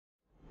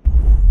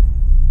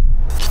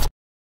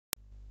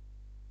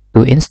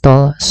To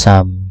install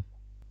Xampp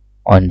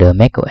on the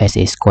macOS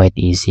is quite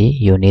easy.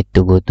 You need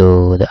to go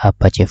to the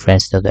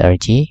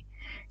apachefriends.org.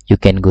 You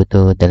can go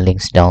to the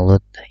links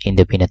download in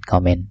the pinned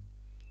comment,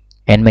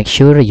 and make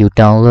sure you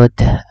download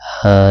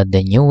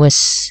the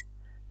newest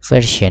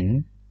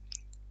version,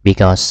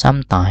 because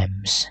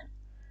sometimes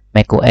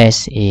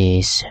macOS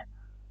is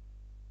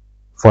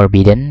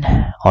forbidden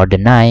or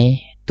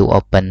deny to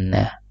open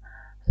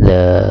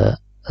the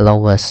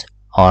lowest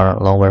or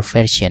lower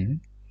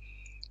version,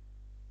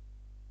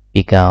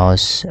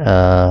 because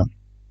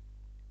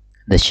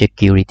the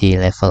security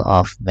level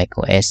of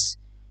macOS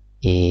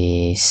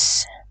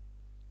is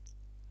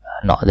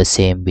not the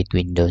same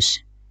between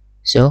those.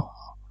 So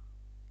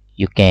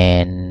you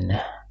can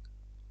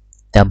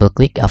double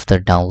click after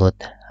download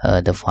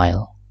the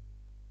file.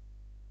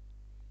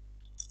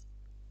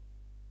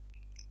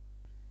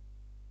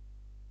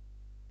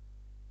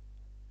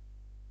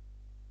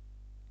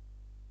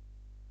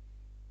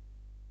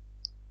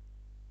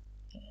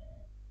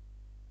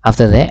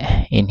 After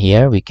that, in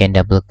here we can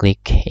double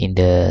click in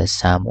the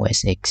Xampp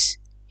OS X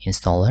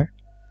installer.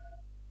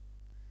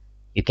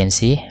 You can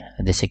see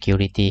the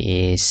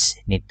security is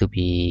need to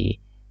be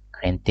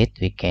granted.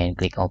 We can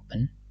click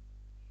open,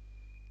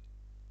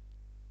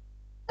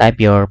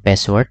 type your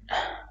password,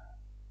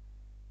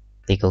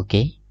 click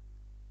OK,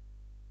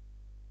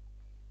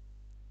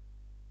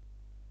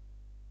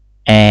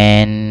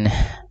 and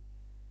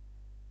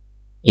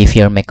if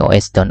your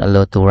macOS don't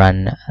allow to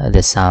run the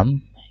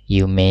Xampp,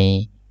 you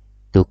may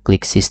to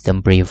click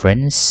system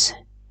preference,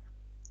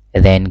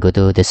 then go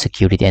to the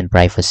security and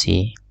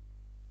privacy.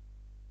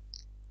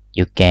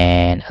 You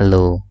can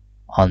allow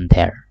on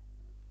there.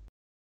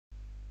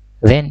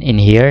 Then in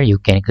here you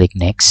can click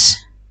next,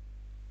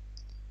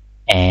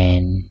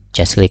 and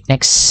just click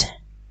next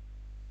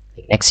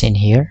in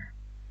here.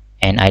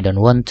 And I don't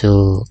want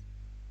to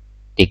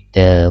pick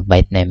the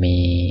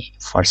bitnami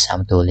for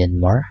some to learn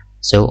more,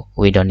 so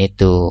we don't need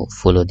to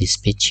follow this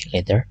page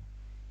later.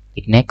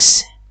 Click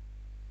next,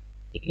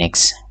 click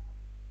next.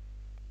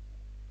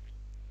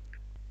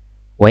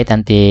 Wait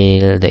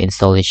until the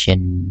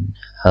installation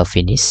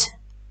finish.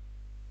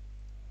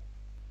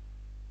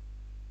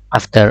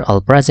 After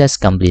all process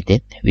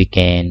completed, we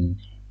can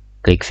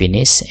click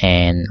finish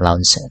and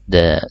launch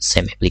the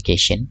same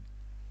application.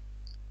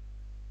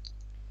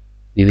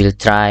 We will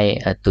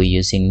try to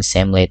using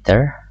Xampp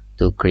later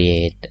to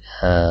create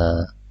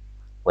a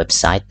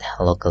website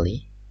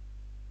locally.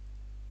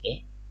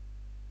 Okay,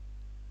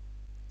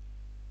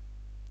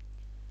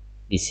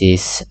 this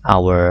is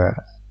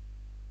our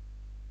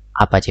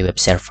Apache web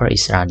server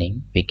is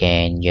running. We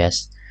can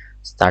just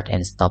start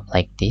and stop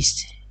like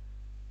this.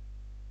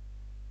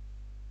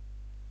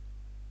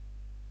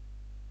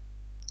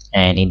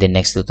 And in the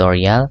next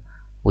tutorial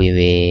we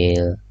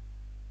will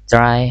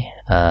try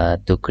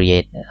to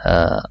create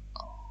a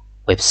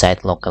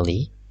website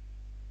locally.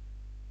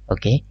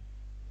 Okay,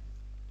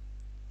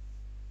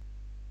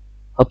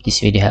 hope this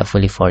video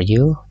helpful for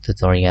you.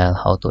 Tutorial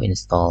how to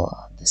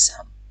install the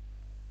Xampp.